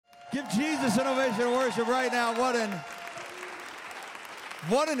Give Jesus an ovation of worship right now. What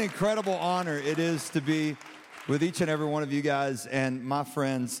an incredible honor it is to be with each and every one of you guys and my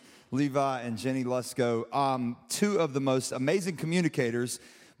friends, Levi and Jenny Lusko, two of the most amazing communicators,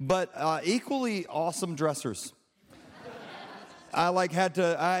 but equally awesome dressers.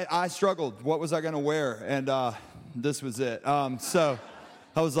 I struggled. What was I going to wear? And this was it. So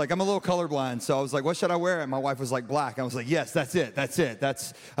I was like, I'm a little colorblind. So I was like, what should I wear? And my wife was like, black. I was like, yes, that's it.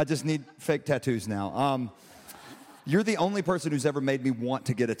 I just need fake tattoos now. You're the only person who's ever made me want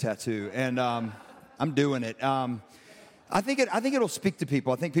to get a tattoo. And I'm doing it. I think it'll speak to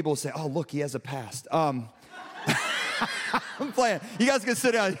people. I think people will say, oh, look, he has a past. I'm playing. You guys can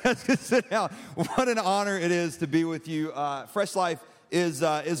sit down. What an honor it is to be with you. Fresh Life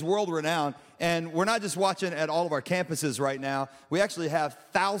is world renowned. And we're not just watching at all of our campuses right now. We actually have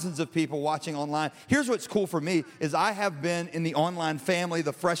thousands of people watching online. Here's what's cool for me is I have been in the online family,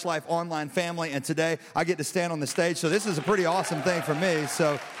 the Fresh Life online family, and today I get to stand on the stage. So this is a pretty awesome thing for me.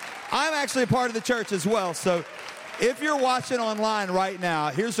 So I'm actually a part of the church as well. So if you're watching online right now,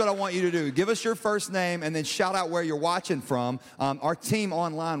 here's what I want you to do. Give us your first name and then shout out where you're watching from. Our team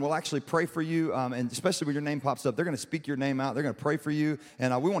online will actually pray for you, and especially when your name pops up, they're going to speak your name out. They're going to pray for you,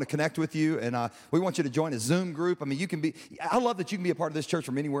 and we want to connect with you, and we want you to join a Zoom group. I mean, I love that you can be a part of this church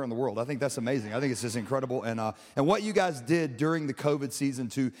from anywhere in the world. I think that's amazing. I think it's just incredible, and what you guys did during the COVID season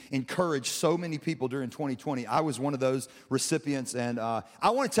to encourage so many people during 2020, I was one of those recipients, and I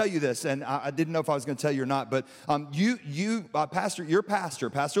want to tell you this, and I didn't know if I was going to tell you or not, but your pastor,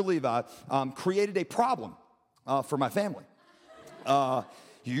 Pastor Levi, created a problem for my family.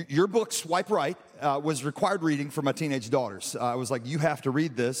 Your book, Swipe Right, was required reading for my teenage daughters. I was like, you have to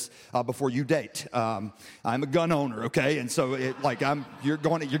read this before you date. I'm a gun owner, okay? And so you're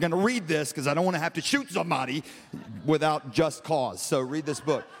going to read this because I don't want to have to shoot somebody without just cause. So read this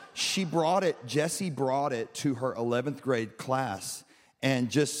book. Jessie brought it to her 11th grade class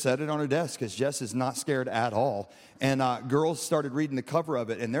and just set it on her desk because Jess is not scared at all. And girls started reading the cover of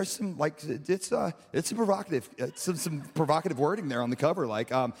it, and there's some it's some provocative wording there on the cover,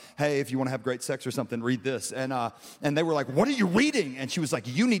 like, hey, if you want to have great sex or something, read this. And they were like, what are you reading? And she was like,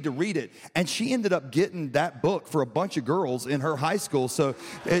 you need to read it. And she ended up getting that book for a bunch of girls in her high school. So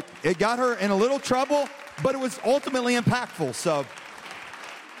it got her in a little trouble, but it was ultimately impactful. So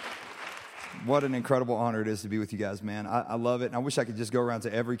what an incredible honor it is to be with you guys, man. I love it. And I wish I could just go around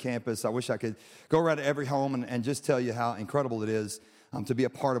to every campus. I wish I could go around to every home and just tell you how incredible it is to be a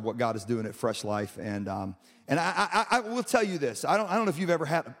part of what God is doing at Fresh Life. And I will tell you this. I don't know if you've ever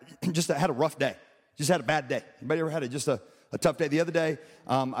had a rough day, just had a bad day. Anybody ever had just a tough day? The other day,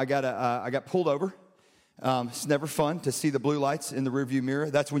 I got pulled over. It's never fun to see the blue lights in the rearview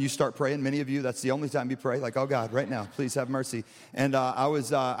mirror. That's when you start praying. Many of you, that's the only time you pray. Like, oh God, right now, please have mercy. And I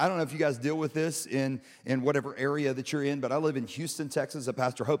don't know if you guys deal with this in whatever area that you're in, but I live in Houston, Texas. I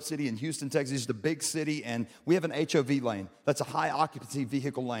pastor Hope City in Houston, Texas. It's a big city, and we have an HOV lane. That's a high occupancy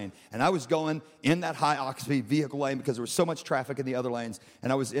vehicle lane. And I was going in that high occupancy vehicle lane because there was so much traffic in the other lanes,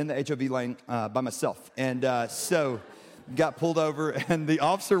 and I was in the HOV lane by myself. And so got pulled over, and the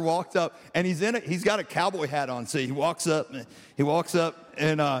officer walked up, and he's got a cowboy hat on. So he walks up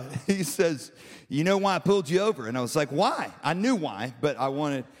and he says, you know why I pulled you over? And I was like, why? I knew why, but I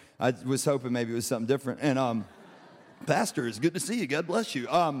was hoping maybe it was something different. And Pastor, it's good to see you. God bless you.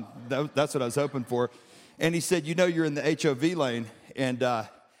 That's what I was hoping for. And he said, you know, you're in the HOV lane, and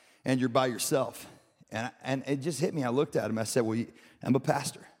you're by yourself. And it just hit me. I looked at him. I said, well, I'm a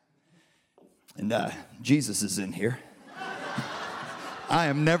pastor, and Jesus is in here. I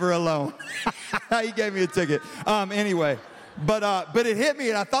am never alone. He gave me a ticket. Anyway, but it hit me,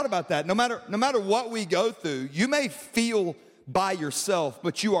 and I thought about that. No matter what we go through, you may feel by yourself,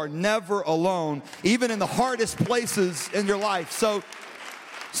 but you are never alone, even in the hardest places in your life. So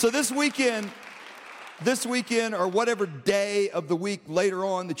this weekend, or whatever day of the week later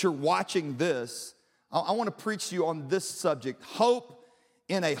on that you're watching this, I want to preach to you on this subject: hope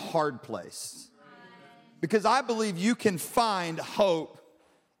in a hard place. Because I believe you can find hope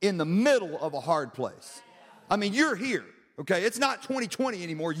in the middle of a hard place. I mean, you're here, okay? It's not 2020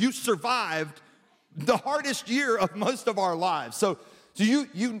 anymore. You survived the hardest year of most of our lives. So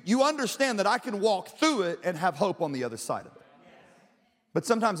you understand that I can walk through it and have hope on the other side of it. But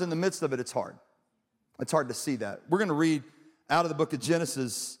sometimes in the midst of it, it's hard. It's hard to see that. We're going to read out of the book of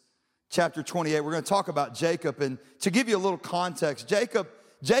Genesis, chapter 28. We're going to talk about Jacob. And to give you a little context,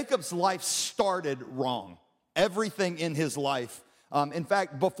 Jacob's life started wrong. Everything in his life. In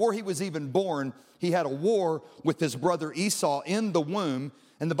fact, before he was even born, he had a war with his brother Esau in the womb.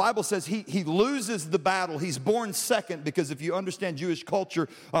 And the Bible says he loses the battle. He's born second because if you understand Jewish culture,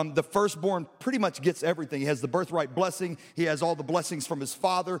 the firstborn pretty much gets everything. He has the birthright blessing. He has all the blessings from his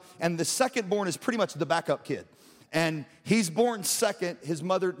father. And the secondborn is pretty much the backup kid. And he's born second. His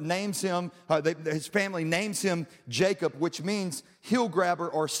mother names him, his family names him Jacob, which means heel grabber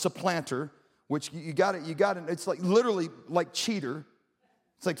or supplanter, which you got it. It's like literally like cheater.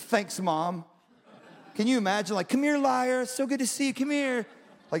 It's like, thanks, Mom. Can you imagine? Like, come here, liar. So good to see you. Come here.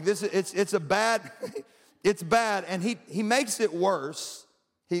 Like this, it's a bad, it's bad. And he makes it worse.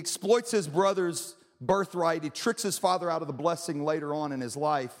 He exploits his brother's birthright. He tricks his father out of the blessing later on in his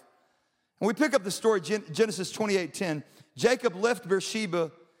life. And we pick up the story, Genesis 28:10. Jacob left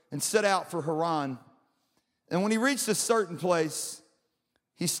Beersheba and set out for Haran. And when he reached a certain place,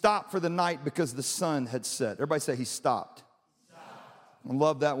 he stopped for the night because the sun had set. Everybody say he stopped. I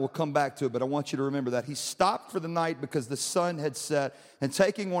love that. We'll come back to it, but I want you to remember that. He stopped for the night because the sun had set, and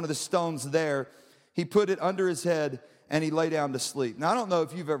taking one of the stones there, he put it under his head, and he lay down to sleep. Now, I don't know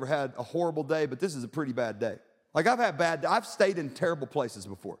if you've ever had a horrible day, but this is a pretty bad day. Like, I've stayed in terrible places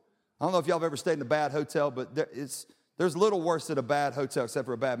before. I don't know if y'all have ever stayed in a bad hotel, but there's little worse than a bad hotel except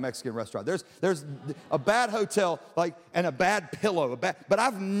for a bad Mexican restaurant. There's a bad hotel, like, and a bad pillow, but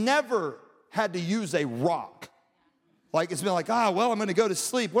I've never had to use a rock. Like, it's been like, I'm going to go to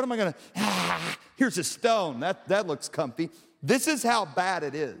sleep. What am I going to, here's a stone. That looks comfy. This is how bad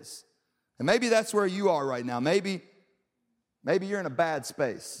it is. And maybe that's where you are right now. Maybe you're in a bad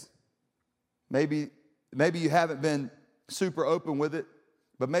space. Maybe you haven't been super open with it,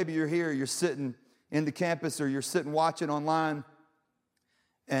 but maybe you're here, you're sitting in the campus or you're sitting watching online,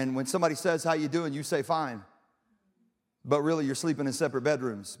 and when somebody says, how you doing, you say, fine. But really, you're sleeping in separate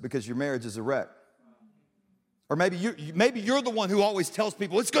bedrooms because your marriage is a wreck. Or maybe you're the one who always tells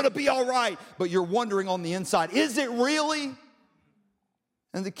people, it's going to be all right, but you're wondering on the inside, is it really?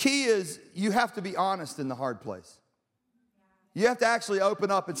 And the key is you have to be honest in the hard place. You have to actually open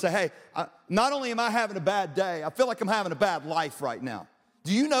up and say, hey, not only am I having a bad day, I feel like I'm having a bad life right now.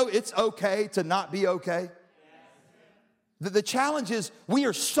 Do you know it's okay to not be okay? The challenge is we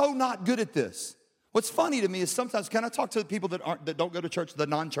are so not good at this. What's funny to me is sometimes, can I talk to the people that don't go to church, the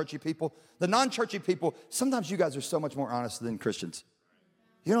non-churchy people? The non-churchy people, sometimes you guys are so much more honest than Christians.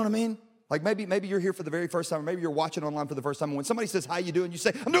 You know what I mean? Like maybe you're here for the very first time, or maybe you're watching online for the first time, and when somebody says, how you doing? You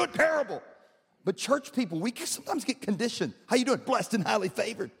say, I'm doing terrible. But church people, we sometimes get conditioned. How you doing? Blessed and highly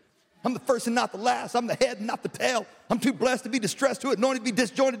favored. I'm the first and not the last. I'm the head and not the tail. I'm too blessed to be distressed, too anointed to be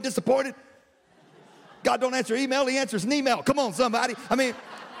disjointed, disappointed. God don't answer email, he answers an email. Come on, somebody. I mean...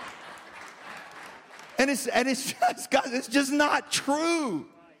 And it's just, guys, it's just not true.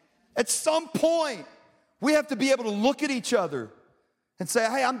 At some point, we have to be able to look at each other and say,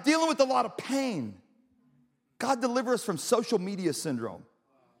 hey, I'm dealing with a lot of pain. God deliver us from social media syndrome.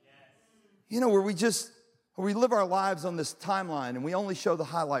 You know, where we live our lives on this timeline and we only show the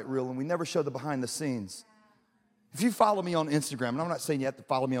highlight reel and we never show the behind the scenes. If you follow me on Instagram, and I'm not saying you have to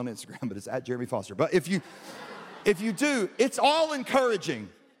follow me on Instagram, but it's at Jeremy Foster. But if you do, it's all encouraging.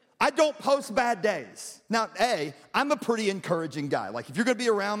 I don't post bad days. Now, I'm a pretty encouraging guy. Like, if you're going to be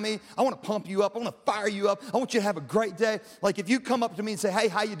around me, I want to pump you up. I want to fire you up. I want you to have a great day. Like, if you come up to me and say, hey,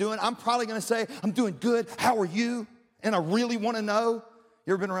 how you doing? I'm probably going to say, I'm doing good. How are you? And I really want to know.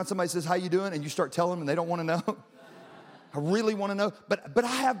 You ever been around somebody who says, how you doing? And you start telling them and they don't want to know? I really want to know. But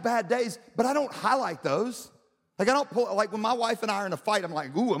I have bad days, but I don't highlight those. Like, I don't pull, like when my wife and I are in a fight, I'm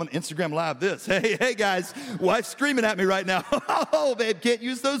like, ooh, I'm going to Instagram live this. Hey, guys, wife's screaming at me right now. Oh, babe, can't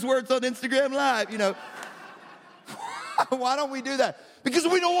use those words on Instagram live, you know. Why don't we do that? Because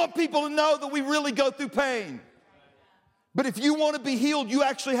we don't want people to know that we really go through pain. But if you want to be healed, you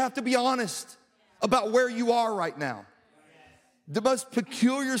actually have to be honest about where you are right now. The most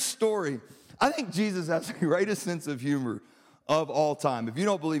peculiar story. I think Jesus has the greatest sense of humor of all time. If you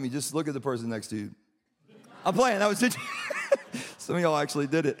don't believe me, just look at the person next to you. I'm playing. That was it. Some of y'all actually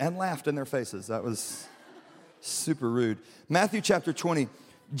did it and laughed in their faces. That was super rude. Matthew chapter 20.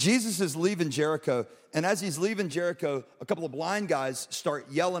 Jesus is leaving Jericho, and as he's leaving Jericho, a couple of blind guys start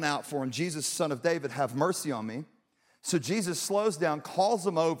yelling out for him, Jesus, son of David, have mercy on me. So Jesus slows down, calls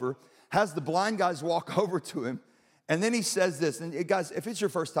them over, has the blind guys walk over to him, and then he says this. And guys, if it's your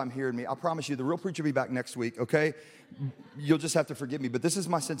first time hearing me, I promise you, the real preacher will be back next week, okay? You'll just have to forgive me, but this is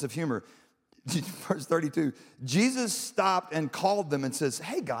my sense of humor. Verse 32, Jesus stopped and called them and says,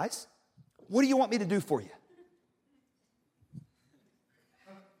 hey, guys, what do you want me to do for you?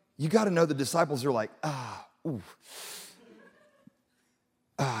 You got to know the disciples are like,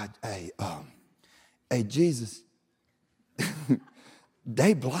 hey, Jesus,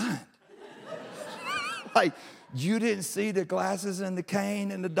 they blind. Like, you didn't see the glasses and the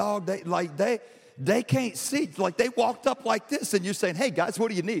cane and the dog. They can't see. Like, they walked up like this, and you're saying, hey, guys, what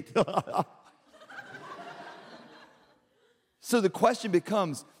do you need? So the question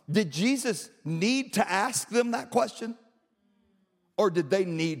becomes, did Jesus need to ask them that question? Or did they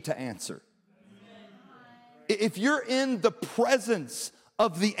need to answer? If you're in the presence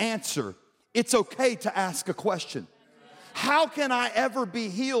of the answer, it's okay to ask a question. How can I ever be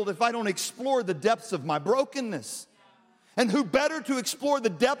healed if I don't explore the depths of my brokenness? And who better to explore the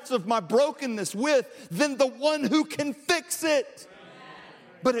depths of my brokenness with than the one who can fix it?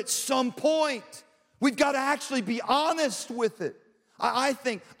 But at some point, we've got to actually be honest with it. I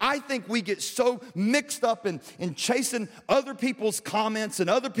think we get so mixed up in chasing other people's comments and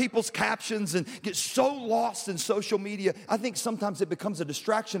other people's captions and get so lost in social media. I think sometimes it becomes a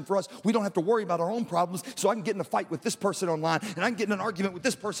distraction for us. We don't have to worry about our own problems, so I can get in a fight with this person online, and I can get in an argument with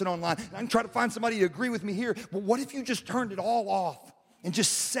this person online, and I can try to find somebody to agree with me here. But what if you just turned it all off and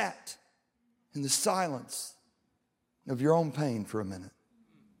just sat in the silence of your own pain for a minute?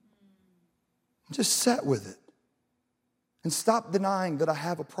 Just sat with it. And stop denying that I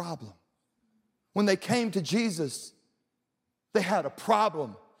have a problem. When they came to Jesus, they had a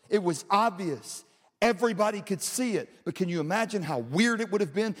problem. It was obvious. Everybody could see it. But can you imagine how weird it would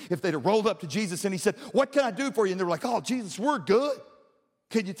have been if they'd have rolled up to Jesus and he said, what can I do for you? And they were like, oh, Jesus, we're good.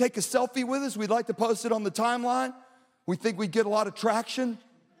 Can you take a selfie with us? We'd like to post it on the timeline. We think we'd get a lot of traction,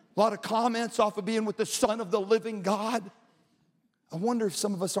 a lot of comments off of being with the Son of the living God. I wonder if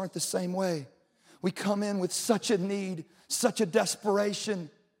some of us aren't the same way. We come in with such a need, such a desperation,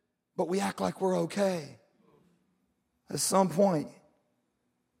 but we act like we're okay. At some point,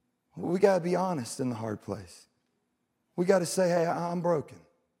 we got to be honest in the hard place. We got to say, hey, I'm broken.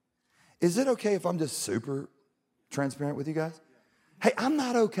 Is it okay if I'm just super transparent with you guys? Hey, I'm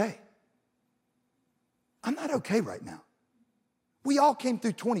not okay. I'm not okay right now. We all came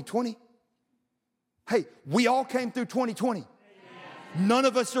through 2020. Hey, we all came through 2020. None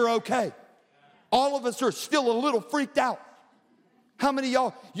of us are okay. All of us are still a little freaked out. How many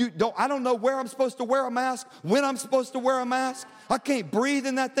of y'all, I don't know where I'm supposed to wear a mask, when I'm supposed to wear a mask. I can't breathe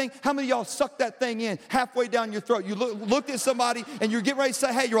in that thing. How many of y'all suck that thing in halfway down your throat? You looked at somebody and you're getting ready to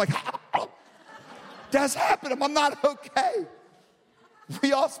say, hey, you're like, oh, that's happening. I'm not okay.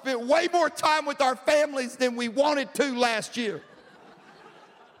 We all spent way more time with our families than we wanted to last year.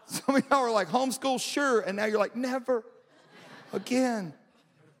 Some of y'all are like, homeschool, sure. And now you're like, never again.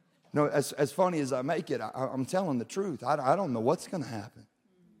 No, as funny as I make it, I'm telling the truth. I don't know what's going to happen.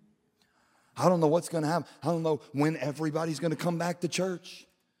 I don't know what's going to happen. I don't know when everybody's going to come back to church.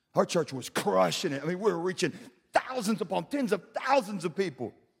 Our church was crushing it. I mean, we were reaching thousands upon tens of thousands of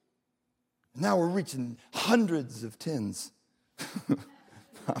people. Now we're reaching hundreds of tens.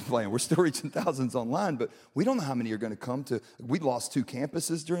 I'm playing. We're still reaching thousands online, but we don't know how many are going to come to. We lost 2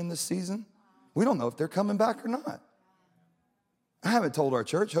 campuses during this season. We don't know if they're coming back or not. I haven't told our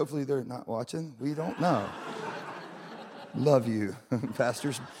church. Hopefully they're not watching. We don't know. Love you,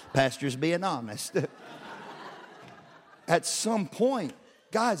 pastors being honest. At some point,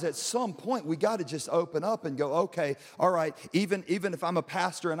 guys, we got to just open up and go, okay, all right, even if I'm a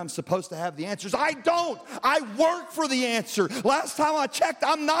pastor and I'm supposed to have the answers, I don't. I work for the answer. Last time I checked,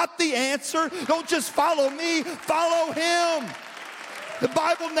 I'm not the answer. Don't just follow me, follow him. The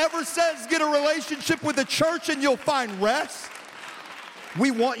Bible never says get a relationship with the church and you'll find rest. We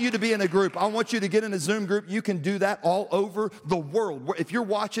want you to be in a group. I want you to get in a Zoom group. You can do that all over the world. If you're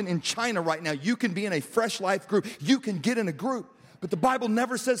watching in China right now, you can be in a Fresh Life group. You can get in a group. But the Bible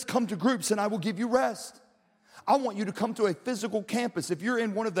never says come to groups and I will give you rest. I want you to come to a physical campus. If you're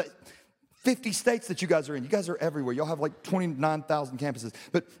in one of the 50 states that you guys are in, you guys are everywhere. Y'all have like 29,000 campuses.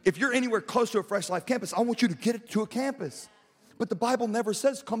 But if you're anywhere close to a Fresh Life campus, I want you to get it to a campus. But the Bible never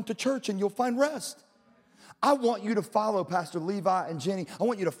says come to church and you'll find rest. I want you to follow Pastor Levi and Jenny. I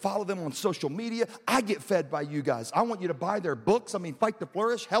want you to follow them on social media. I get fed by you guys. I want you to buy their books. I mean, Fight to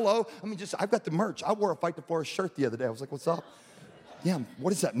Flourish. Hello. I've got the merch. I wore a Fight to Flourish shirt the other day. I was like, what's up? Yeah, what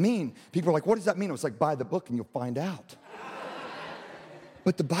does that mean? People are like, what does that mean? I was like, buy the book and you'll find out.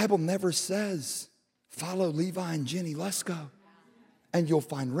 But the Bible never says, follow Levi and Jenny. Let's go. And you'll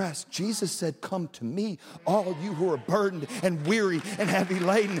find rest. Jesus said, come to me, all you who are burdened and weary and heavy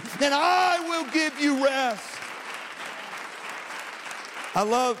laden, and I will give you rest.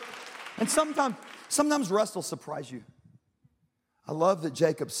 And sometimes rest will surprise you. I love that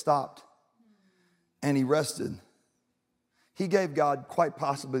Jacob stopped and he rested. He gave God quite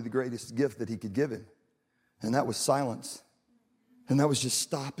possibly the greatest gift that he could give him, and that was silence. And that was just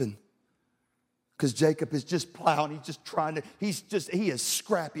stopping. Because Jacob is just plowing. He is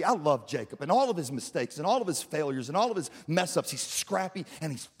scrappy. I love Jacob and all of his mistakes and all of his failures and all of his mess ups. He's scrappy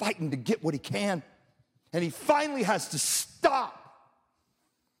and he's fighting to get what he can. And he finally has to stop.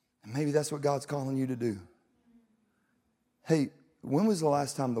 And maybe that's what God's calling you to do. Hey, when was the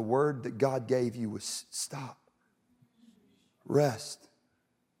last time the word that God gave you was stop? Rest.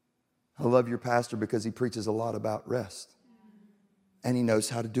 I love your pastor because he preaches a lot about rest. And he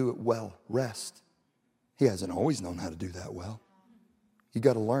knows how to do it well. Rest. He hasn't always known how to do that well. You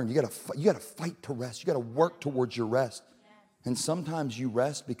got to learn. You got to fight to rest. You got to work towards your rest. And sometimes you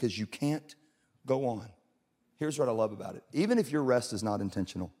rest because you can't go on. Here's what I love about it. Even if your rest is not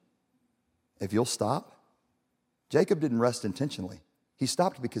intentional, if you'll stop, Jacob didn't rest intentionally. He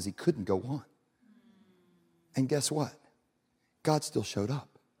stopped because he couldn't go on. And guess what? God still showed up.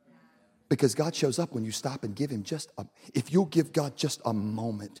 Because God shows up when you stop and give him if you'll give God just a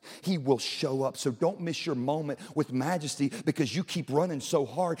moment, he will show up. So don't miss your moment with majesty because you keep running so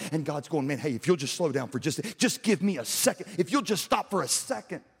hard and God's going, man, hey, if you'll just slow down for just give me a second. If you'll just stop for a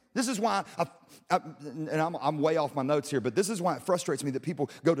second. This is why, I'm way off my notes here, but this is why it frustrates me that people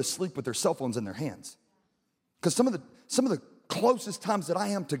go to sleep with their cell phones in their hands. Because some of the closest times that I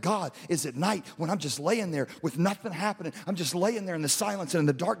am to God is at night when I'm just laying there with nothing happening. I'm just laying there in the silence and in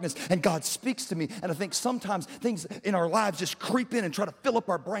the darkness, and God speaks to me. And I think sometimes things in our lives just creep in and try to fill up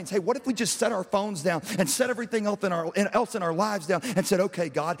our brains. Hey, what if we just set our phones down and set everything else in our lives down and said, okay,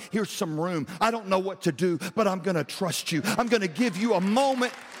 God, here's some room. I don't know what to do, but I'm going to trust you. I'm going to give you a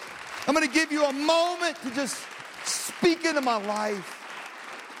moment. I'm going to give you a moment to just speak into my life.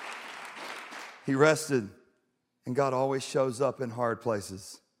 He rested. And God always shows up in hard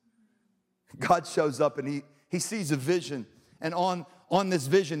places. God shows up and he sees a vision. And on this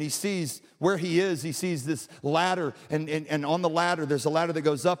vision, he sees where he is. He sees this ladder. And on the ladder, there's a ladder that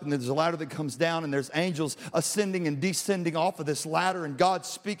goes up and there's a ladder that comes down. And there's angels ascending and descending off of this ladder. And God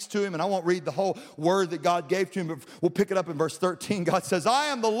speaks to him. And I won't read the whole word that God gave to him, but we'll pick it up in verse 13. God says, I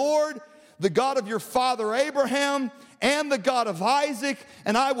am the Lord, the God of your father Abraham, and the God of Isaac,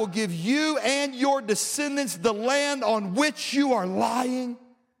 and I will give you and your descendants the land on which you are lying.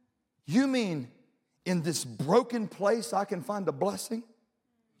 You mean in this broken place I can find a blessing?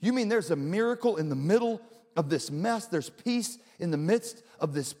 You mean there's a miracle in the middle of this mess? There's peace in the midst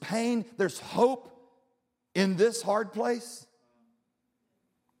of this pain? There's hope in this hard place?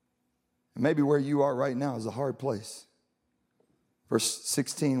 And maybe where you are right now is a hard place. Verse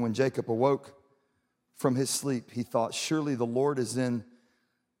 16, when Jacob awoke from his sleep, he thought, surely the Lord is in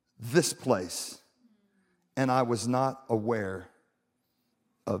this place, and I was not aware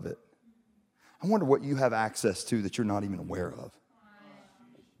of it. I wonder what you have access to that you're not even aware of.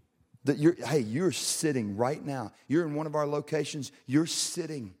 That you're sitting right now. You're in one of our locations. You're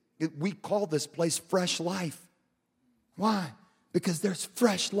sitting. We call this place Fresh Life. Why? Because there's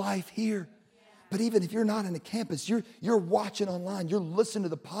fresh life here. But even if you're not in a campus, you're watching online, you're listening to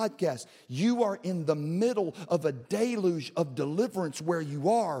the podcast, you are in the middle of a deluge of deliverance where you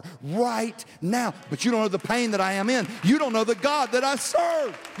are right now. But you don't know the pain that I am in. You don't know the God that I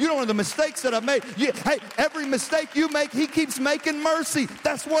serve. You don't know the mistakes that I've made. Hey, every mistake you make, he keeps making mercy.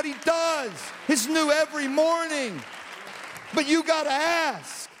 That's what he does. It's new every morning. But you got to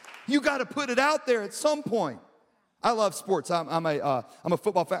ask. You got to put it out there at some point. I love sports. I'm a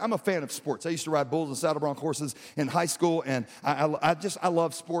football fan. I'm a fan of sports. I used to ride bulls and saddle bronc horses in high school, and I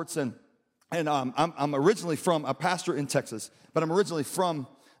love sports. And I'm originally from a pastor in Texas, but I'm originally from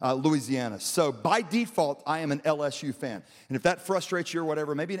Louisiana. So by default, I am an LSU fan. And if that frustrates you or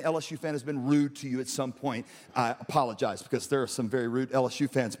whatever, maybe an LSU fan has been rude to you at some point. I apologize because there are some very rude LSU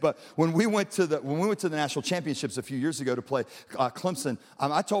fans. But when we went to the national championships a few years ago to play Clemson,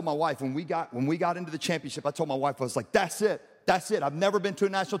 I told my wife when we got into the championship, I told my wife, I was like, that's it. That's it. I've never been to a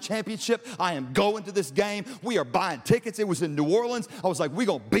national championship. I am going to this game. We are buying tickets. It was in New Orleans. I was like, we're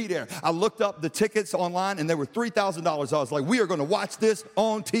going to be there. I looked up the tickets online, and they were $3,000. I was like, we are going to watch this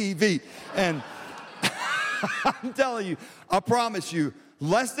on TV. And I'm telling you, I promise you,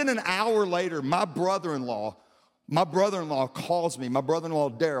 less than an hour later, my brother-in-law calls me. My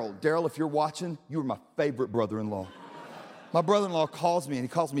brother-in-law, Daryl. Daryl, if you're watching, you are my favorite brother-in-law. My brother-in-law calls me, and he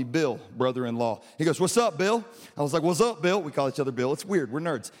calls me Bill, brother-in-law. He goes, what's up, Bill? I was like, what's up, Bill? We call each other Bill. It's weird. We're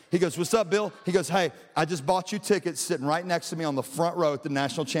nerds. He goes, what's up, Bill? He goes, hey, I just bought you tickets sitting right next to me on the front row at the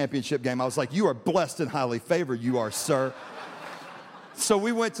national championship game. I was like, you are blessed and highly favored, you are, sir. So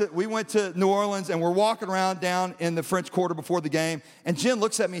we went to New Orleans, and we're walking around down in the French Quarter before the game, and Jen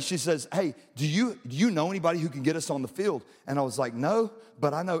looks at me, and she says, hey, do you know anybody who can get us on the field? And I was like, no,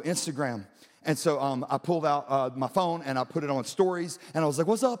 but I know Instagram. And so I pulled out my phone and I put it on stories. And I was like,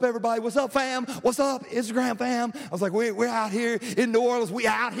 what's up, everybody? What's up, fam? What's up, Instagram fam? I was like, we're out here in New Orleans. We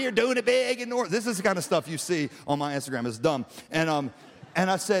out here doing it big in New Orleans. This is the kind of stuff you see on my Instagram. It's dumb. And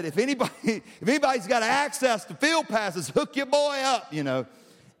I said, if anybody's got access to field passes, hook your boy up, you know.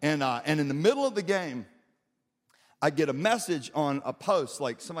 And in the middle of the game, I get a message on a post,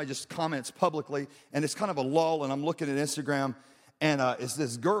 like somebody just comments publicly, and it's kind of a lull, and I'm looking at Instagram, and it's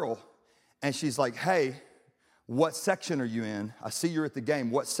this girl. And she's like, hey, what section are you in? I see you're at the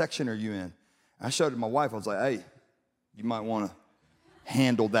game. What section are you in? I showed it to my wife. I was like, hey, you might want to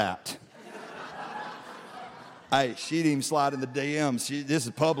handle that. Hey, she didn't even slide in the DMs. This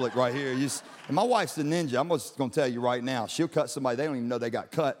is public right here. And my wife's a ninja. I'm just going to tell you right now. She'll cut somebody. They don't even know they got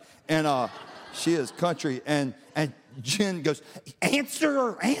cut. And she is country. And Jen goes,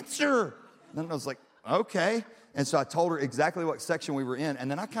 answer. And I was like, okay. And so I told her exactly what section we were in. And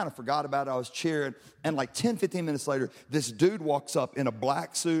then I kind of forgot about it. I was cheering. And like 10, 15 minutes later, this dude walks up in a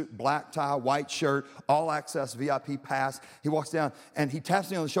black suit, black tie, white shirt, all access VIP pass. He walks down and he taps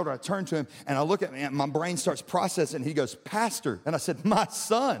me on the shoulder. I turn to him and I look at him and my brain starts processing. He goes, Pastor. And I said, my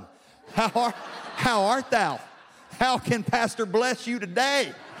son, how art thou? How can Pastor bless you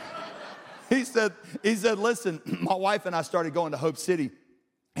today? He said, listen, my wife and I started going to Hope City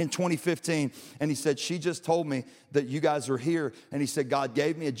in 2015, and he said, she just told me that you guys are here, and he said, God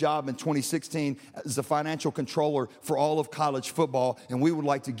gave me a job in 2016 as a financial controller for all of college football, and we would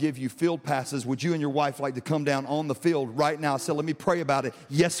like to give you field passes. Would you and your wife like to come down on the field right now? I said, let me pray about it.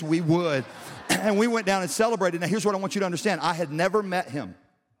 Yes, we would. And we went down and celebrated. Now, here's what I want you to understand. I had never met him.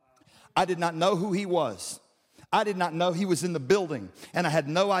 I did not know who he was. I did not know he was in the building, and I had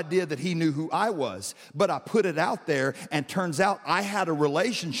no idea that he knew who I was. But I put it out there, and turns out I had a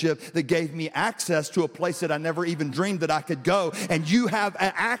relationship that gave me access to a place that I never even dreamed that I could go. And you have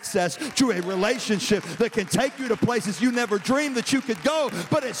access to a relationship that can take you to places you never dreamed that you could go.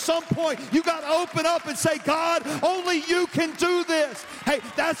 But at some point, you got to open up and say, God, only you can do this. Hey,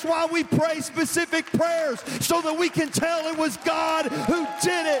 that's why we pray specific prayers, so that we can tell it was God who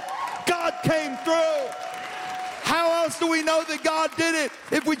did it. God came through. How else do we know that God did it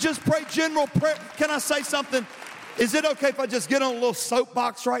if we just pray general prayer? Can I say something? Is it okay if I just get on a little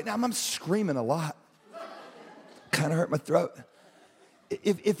soapbox right now? I'm screaming a lot. Kind of hurt my throat.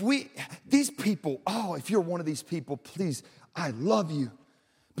 If you're one of these people, please, I love you.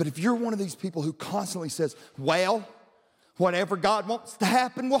 But if you're one of these people who constantly says, well, whatever God wants to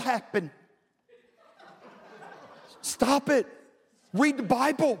happen will happen. Stop it. Read the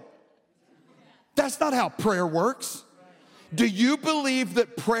Bible. That's not how prayer works. Do you believe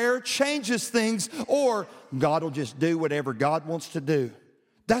that prayer changes things, or God will just do whatever God wants to do?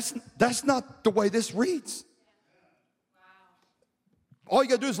 That's not the way this reads. All you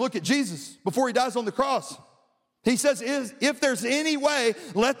got to do is look at Jesus before he dies on the cross. He says, if there's any way,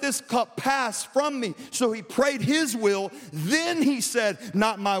 let this cup pass from me. So he prayed his will. Then he said,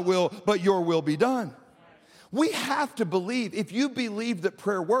 not my will, but your will be done. We have to believe. If you believe that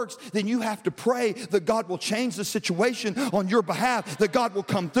prayer works, then you have to pray that God will change the situation on your behalf, that God will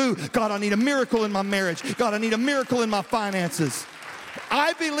come through. God, I need a miracle in my marriage. God, I need a miracle in my finances.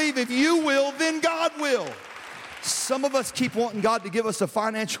 I believe if you will, then God will. Some of us keep wanting God to give us a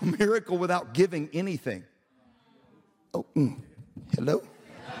financial miracle without giving anything. Oh, hello?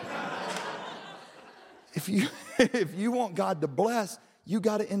 If you want God to bless, you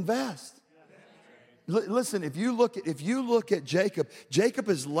got to invest. Listen, if you look at Jacob, Jacob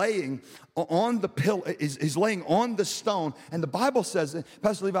is laying on the pillow, is laying on the stone, and the Bible says,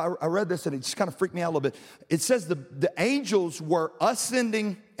 Pastor Levi, I read this and it just kind of freaked me out a little bit. It says the angels were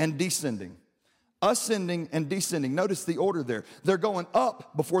ascending and descending. Ascending and descending. Notice the order there. They're going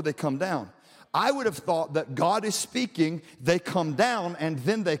up before they come down. I would have thought that God is speaking, they come down, and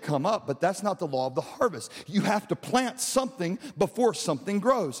then they come up. But that's not the law of the harvest. You have to plant something before something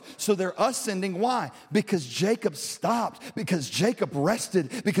grows. So they're ascending. Why? Because Jacob stopped. Because Jacob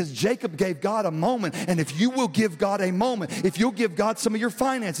rested. Because Jacob gave God a moment. And if you will give God a moment, if you'll give God some of your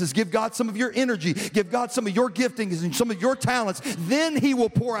finances, give God some of your energy, give God some of your giftings and some of your talents, then he will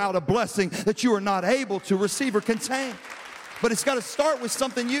pour out a blessing that you are not able to receive or contain. But it's got to start with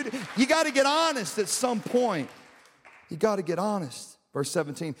something you got to get honest at some point. You got to get honest. Verse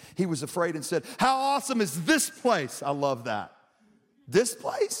 17, he was afraid and said, how awesome is this place? I love that. This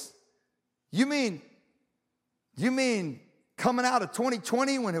place? You mean coming out of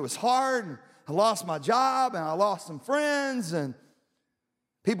 2020 when it was hard and I lost my job and I lost some friends and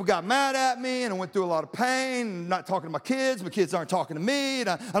people got mad at me and I went through a lot of pain and not talking to my kids aren't talking to me and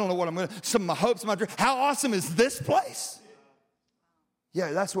I don't know what I'm going to, some of my hopes, my dreams. How awesome is this place?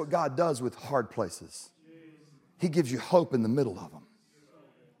 Yeah, that's what God does with hard places. He gives you hope in the middle of them.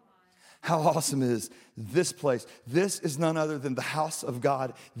 How awesome is this place? This is none other than the house of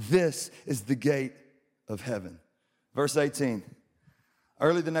God. This is the gate of heaven. Verse 18.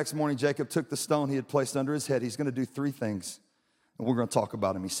 Early the next morning, Jacob took the stone he had placed under his head. He's going to do three things, and we're going to talk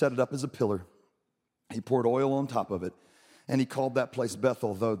about him. He set it up as a pillar. He poured oil on top of it, and he called that place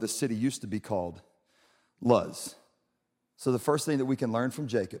Bethel, though the city used to be called Luz. So the first thing that we can learn from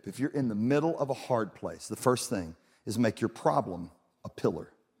Jacob, if you're in the middle of a hard place, the first thing is make your problem a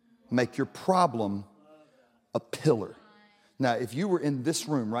pillar. Make your problem a pillar. Now, if you were in this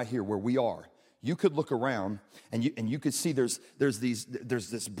room right here where we are, you could look around and you could see there's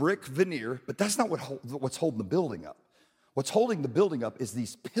this brick veneer, but that's not what's holding the building up. What's holding the building up is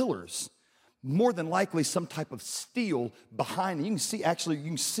these pillars, more than likely some type of steel behind it. You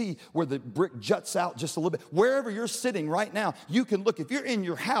can see where the brick juts out just a little bit. Wherever you're sitting right now, you can look. If you're in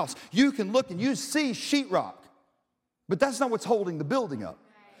your house, you can look and you see sheetrock. But that's not what's holding the building up.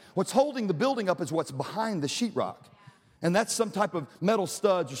 What's holding the building up is what's behind the sheetrock. And that's some type of metal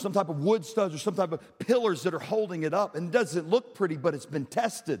studs or some type of wood studs or some type of pillars that are holding it up. And it doesn't look pretty, but it's been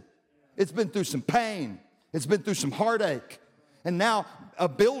tested. It's been through some pain. It's been through some heartache. And now a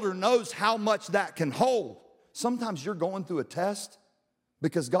builder knows how much that can hold. Sometimes you're going through a test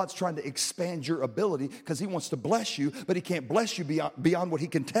because God's trying to expand your ability because he wants to bless you, but he can't bless you beyond what he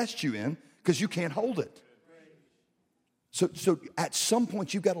can test you in because you can't hold it. So at some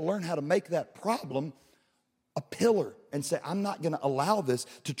point, you've got to learn how to make that problem a pillar and say, I'm not going to allow this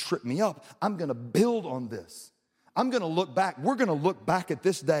to trip me up. I'm going to build on this. I'm going to look back. We're going to look back at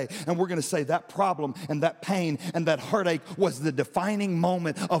this day, and we're going to say that problem and that pain and that heartache was the defining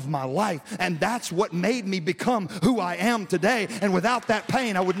moment of my life, and that's what made me become who I am today, and without that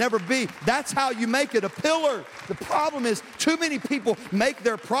pain, I would never be. That's how you make it a pillar. The problem is too many people make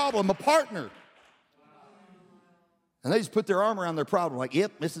their problem a partner. And they just put their arm around their problem like,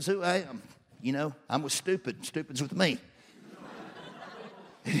 yep, this is who I am. You know, I'm with stupid. Stupid's with me.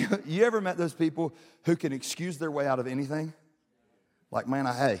 You ever met those people who can excuse their way out of anything? Like, man,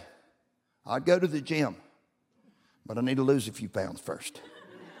 I'd go to the gym, but I need to lose a few pounds first.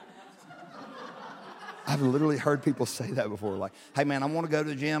 I've literally heard people say that before. Like, hey, man, I want to go to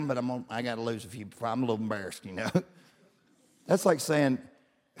the gym, but I got to lose a few. I'm a little embarrassed, you know. That's like saying,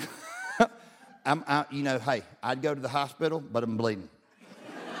 hey, I'd go to the hospital, but I'm bleeding.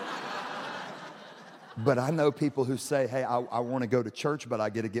 But I know people who say, hey, I want to go to church, but I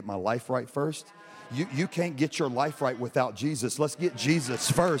got to get my life right first. You can't get your life right without Jesus. Let's get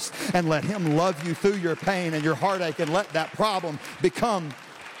Jesus first and let him love you through your pain and your heartache and let that problem become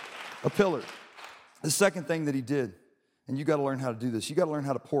a pillar. The second thing that he did, and you got to learn how to do this, you got to learn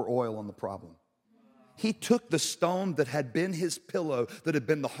how to pour oil on the problem. He took the stone that had been his pillow, that had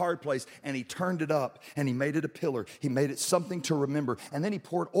been the hard place, and he turned it up, and he made it a pillar. He made it something to remember, and then he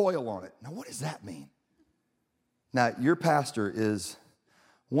poured oil on it. Now, what does that mean? Now, your pastor is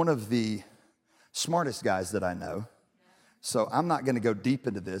one of the smartest guys that I know, so I'm not going to go deep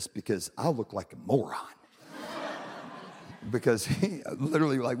into this because I'll look like a moron. Because he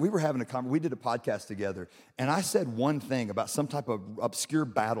literally, like, we were having a conversation, we did a podcast together, and I said one thing about some type of obscure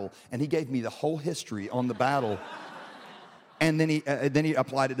battle, and he gave me the whole history on the battle, and then he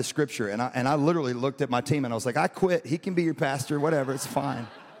applied it to Scripture, and I literally looked at my team, and I was like, I quit, he can be your pastor, whatever, it's fine.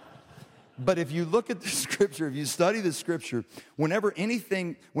 But if you look at the Scripture, if you study the Scripture, whenever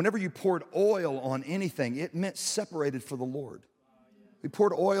you poured oil on anything, it meant separated for the Lord. We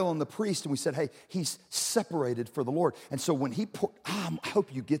poured oil on the priest and we said, hey, he's separated for the Lord. And so when he poured, I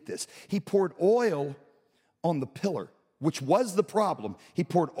hope you get this. He poured oil on the pillar, which was the problem. He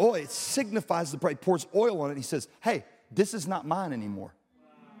poured oil. It signifies the problem. He pours oil on it. He says, hey, this is not mine anymore.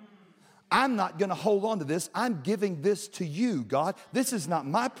 I'm not going to hold on to this. I'm giving this to you, God. This is not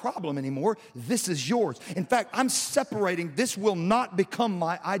my problem anymore. This is yours. In fact, I'm separating. This will not become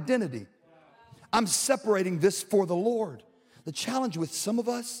my identity. I'm separating this for the Lord. The challenge with some of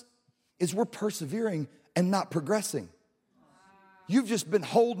us is we're persevering and not progressing. You've just been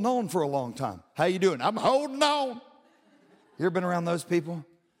holding on for a long time. How you doing? I'm holding on. You ever been around those people?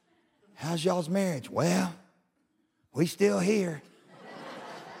 How's y'all's marriage? Well, we still here.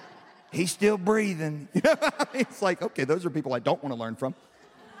 He's still breathing. It's like, okay, those are people I don't want to learn from.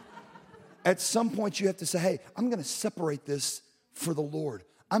 At some point, you have to say, hey, I'm going to separate this for the Lord.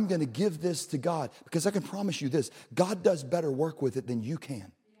 I'm going to give this to God because I can promise you this, God does better work with it than you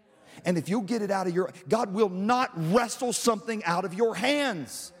can. And if you'll get it out of God will not wrestle something out of your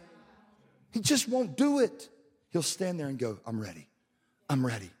hands. He just won't do it. He'll stand there and go, I'm ready. I'm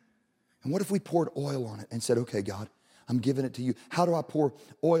ready. And what if we poured oil on it and said, okay, God, I'm giving it to you. How do I pour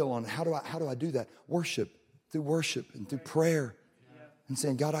oil on it? How do I do that? Worship, through worship and through prayer. And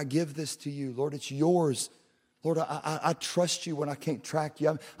saying, God, I give this to you. Lord, it's yours. Lord, I trust you when I can't track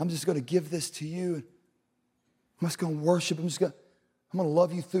you. I'm just going to give this to you. I'm just going to worship. I'm going to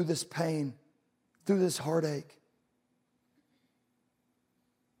love you through this pain, through this heartache.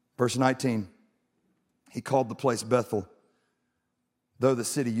 Verse 19, he called the place Bethel, though the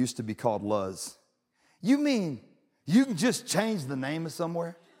city used to be called Luz. You mean you can just change the name of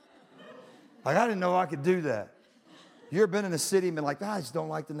somewhere? Like, I didn't know I could do that. You ever been in a city and been like, I just don't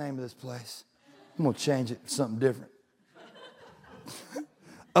like the name of this place. I'm going to change it to something different.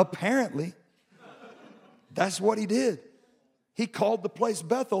 Apparently, that's what he did. He called the place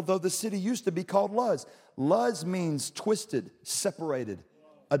Bethel, though the city used to be called Luz. Luz means twisted, separated,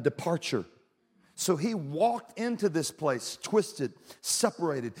 a departure. So he walked into this place twisted,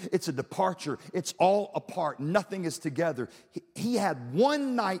 separated. It's a departure. It's all apart. Nothing is together. He had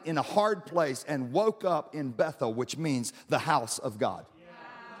one night in a hard place and woke up in Bethel, which means the house of God.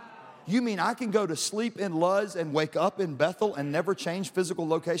 You mean I can go to sleep in Luz and wake up in Bethel and never change physical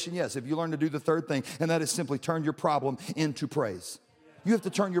location? Yes, if you learn to do the third thing, and that is simply turn your problem into praise. You have to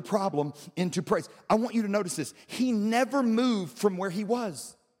turn your problem into praise. I want you to notice this. He never moved from where he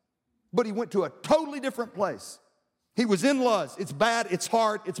was, but he went to a totally different place. He was in Luz. It's bad, it's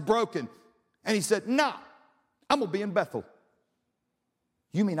hard, it's broken. And he said, nah, I'm going to be in Bethel.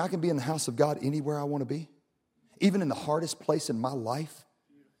 You mean I can be in the house of God anywhere I want to be? Even in the hardest place in my life?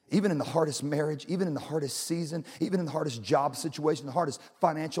 Even in the hardest marriage, even in the hardest season, even in the hardest job situation, the hardest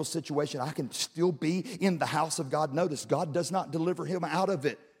financial situation, I can still be in the house of God. Notice, God does not deliver him out of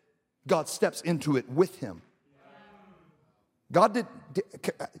it. God steps into it with him. God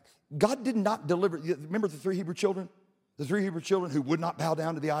did not deliver. Remember the three Hebrew children? The three Hebrew children who would not bow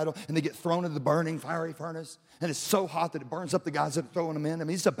down to the idol, and they get thrown into the burning fiery furnace, and it's so hot that it burns up the guys that are throwing them in. I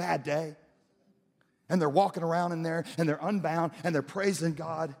mean, it's a bad day. And they're walking around in there, and they're unbound, and they're praising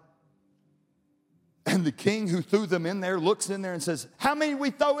God. And the king who threw them in there looks in there and says, how many we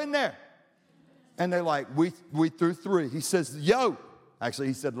throw in there? And they're like, we threw 3. He says, yo. Actually,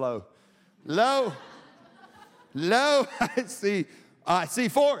 he said low. Low. I see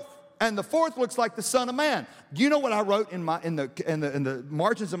 4th. And the 4th looks like the Son of Man. Do you know what I wrote in the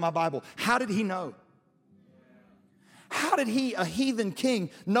margins of my Bible? How did he know? How did he, a heathen king,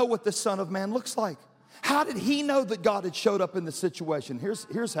 know what the Son of Man looks like? How did he know that God had showed up in the situation?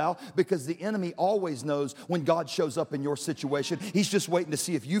 Here's how. Because the enemy always knows when God shows up in your situation. He's just waiting to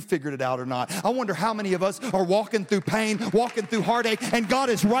see if you figured it out or not. I wonder how many of us are walking through pain, walking through heartache, and God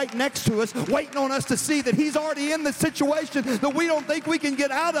is right next to us, waiting on us to see that he's already in the situation that we don't think we can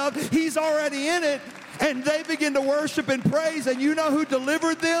get out of. He's already in it. And they begin to worship and praise. And you know who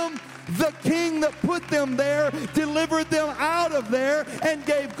delivered them? The king that put them there delivered them out of there and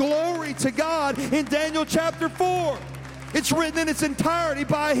gave glory to God in Daniel chapter 4. It's written in its entirety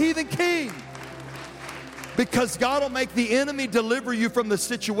by a heathen king. Because God will make the enemy deliver you from the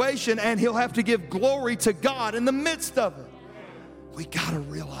situation, and he'll have to give glory to God in the midst of it. We got to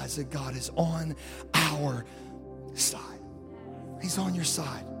realize that God is on our side. He's on your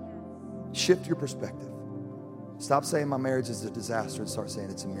side. Shift your perspective. Stop saying my marriage is a disaster and start saying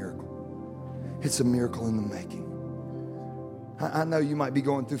it's a miracle. It's a miracle in the making. I know you might be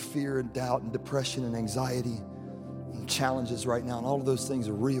going through fear and doubt and depression and anxiety and challenges right now, and all of those things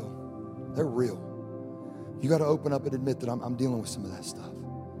are real. They're real. You got to open up and admit that I'm dealing with some of that stuff.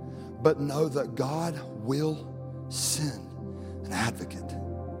 But know that God will send an advocate.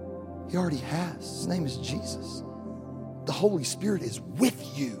 He already has. His name is Jesus. The Holy Spirit is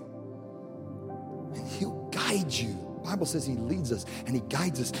with you, and he'll guide you. The Bible says he leads us and he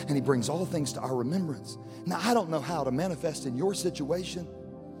guides us and he brings all things to our remembrance. Now, I don't know how to manifest in your situation.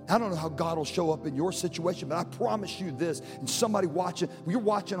 I don't know how God will show up in your situation, but I promise you this, and somebody watching, you're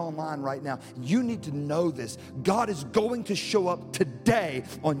watching online right now, you need to know this. God is going to show up today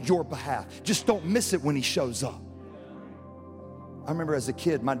on your behalf. Just don't miss it when he shows up. I remember as a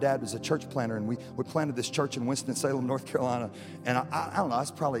kid, my dad was a church planter, and we planted this church in Winston-Salem, North Carolina. And I don't know, I was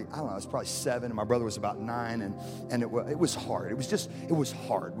probably 7, and my brother was about 9, and it was hard. It was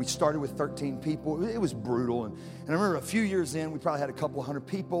hard. We started with 13 people. It was brutal. And I remember a few years in, we probably had a couple of hundred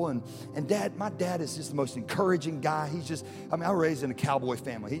people. And my dad is just the most encouraging guy. I was raised in a cowboy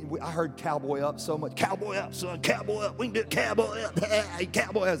family. I heard cowboy up so much. Cowboy up, son, cowboy up. We can do it, cowboy up.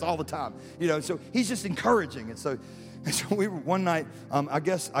 Cowboy us all the time. So he's just encouraging. And so we were one night, I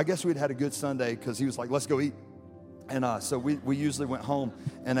guess we'd had a good Sunday because he was like, let's go eat. And so we usually went home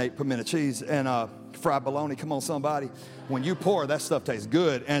and ate pimento cheese and fried bologna. Come on, somebody. When you pour, that stuff tastes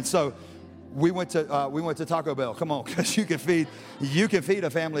good. And so we went to Taco Bell. Come on, because you can feed a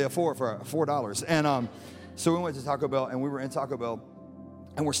family of four for $4. And so we went to Taco Bell, and we were in Taco Bell,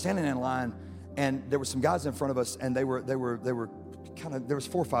 and we're standing in line, and there were some guys in front of us, and they were kind of, there was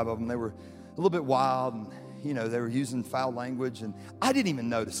 4 or 5 of them. They were a little bit wild, and they were using foul language, and I didn't even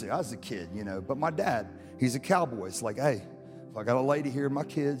notice it. I was a kid, but my dad, he's a cowboy. It's like, hey, if I got a lady here, my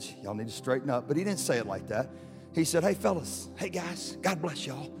kids, y'all need to straighten up. But he didn't say it like that. He said, hey, fellas, hey, guys, God bless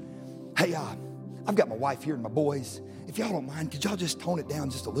y'all. Hey, I've got my wife here and my boys. If y'all don't mind, could y'all just tone it down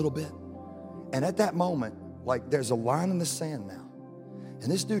just a little bit? And at that moment, like there's a line in the sand now.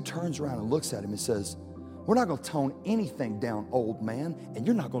 And this dude turns around and looks at him and says, we're not going to tone anything down, old man, and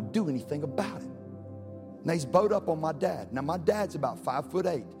you're not going to do anything about it. Now, he's bowed up on my dad. Now, my dad's about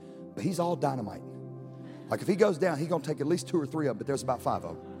 5'8", but he's all dynamite. Like, if he goes down, he's going to take at least 2 or 3 of them, but there's about 5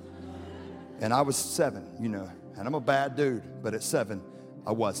 of them. And I was 7, and I'm a bad dude, but at 7,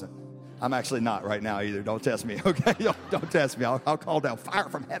 I wasn't. I'm actually not right now either. Don't test me, okay? Don't test me. I'll call down fire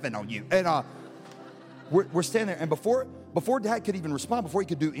from heaven on you. And we're standing there, and before Dad could even respond, before he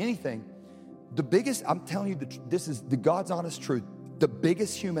could do anything, the biggest, I'm telling you, this is the God's honest truth, the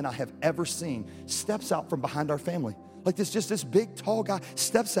biggest human I have ever seen steps out from behind our family. Like this big, tall guy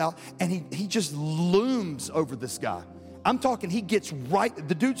steps out, and he just looms over this guy. I'm talking, he gets right,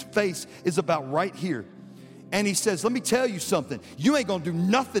 the dude's face is about right here. And he says, let me tell you something. You ain't gonna do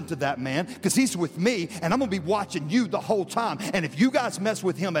nothing to that man because he's with me, and I'm gonna be watching you the whole time. And if you guys mess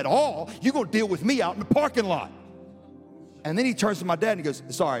with him at all, you're gonna deal with me out in the parking lot. And then he turns to my dad and he goes,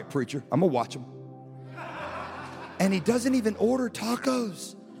 it's all right, preacher, I'm gonna watch him. And he doesn't even order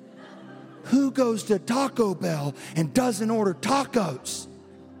tacos. Who goes to Taco Bell and doesn't order tacos?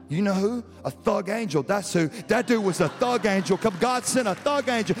 You know who? A thug angel. That's who. That dude was a thug angel. God sent a thug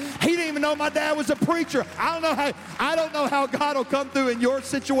angel. He didn't even know my dad was a preacher. I don't know how God will come through in your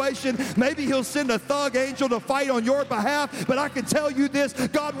situation. Maybe he'll send a thug angel to fight on your behalf. But I can tell you this,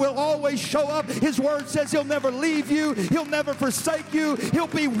 God will always show up. His word says he'll never leave you. He'll never forsake you. He'll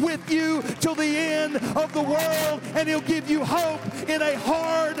be with you till the end of the world. And he'll give you hope in a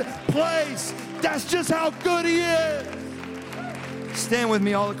hard place. That's just how good he is. Stand with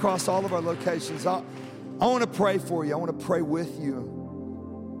me all across all of our locations. I want to pray for you. I want to pray with you.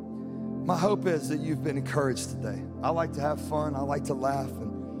 My hope is that you've been encouraged today. I like to have fun. I like to laugh.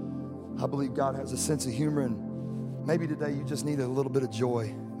 And I believe God has a sense of humor. And maybe today you just need a little bit of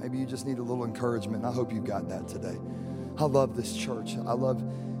joy. Maybe you just need a little encouragement. And I hope you got that today. I love this church. I love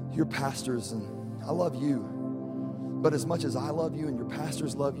your pastors, and I love you. But as much as I love you and your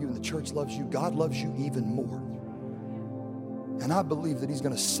pastors love you and the church loves you, God loves you even more. And I believe that he's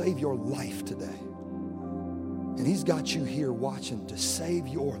going to save your life today. And he's got you here watching to save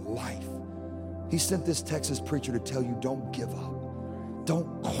your life. He sent this Texas preacher to tell you, don't give up.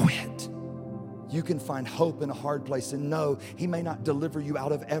 Don't quit. You can find hope in a hard place. And no, he may not deliver you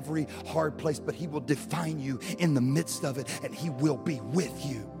out of every hard place, but he will define you in the midst of it, and he will be with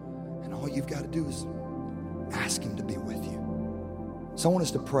you. And all you've got to do is ask him to be with you. So I want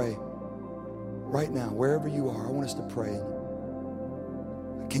us to pray right now, wherever you are. I want us to pray.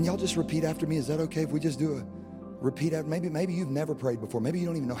 Can y'all just repeat after me? Is that okay if we just do a repeat after? Maybe you've never prayed before. Maybe you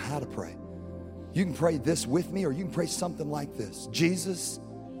don't even know how to pray. You can pray this with me, or you can pray something like this. Jesus,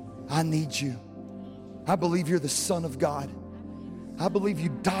 I need you. I believe you're the Son of God. I believe you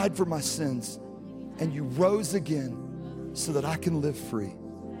died for my sins and you rose again so that I can live free.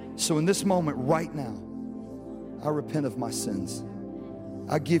 So in this moment right now, I repent of my sins.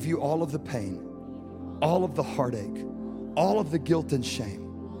 I give you all of the pain, all of the heartache, all of the guilt and shame.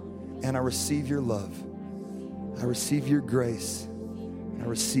 And I receive your love. I receive your grace. I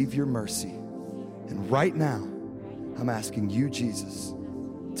receive your mercy. And right now, I'm asking you, Jesus,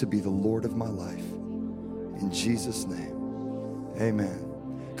 to be the Lord of my life. In Jesus' name,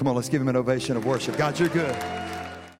 amen. Come on, let's give him an ovation of worship. God, you're good.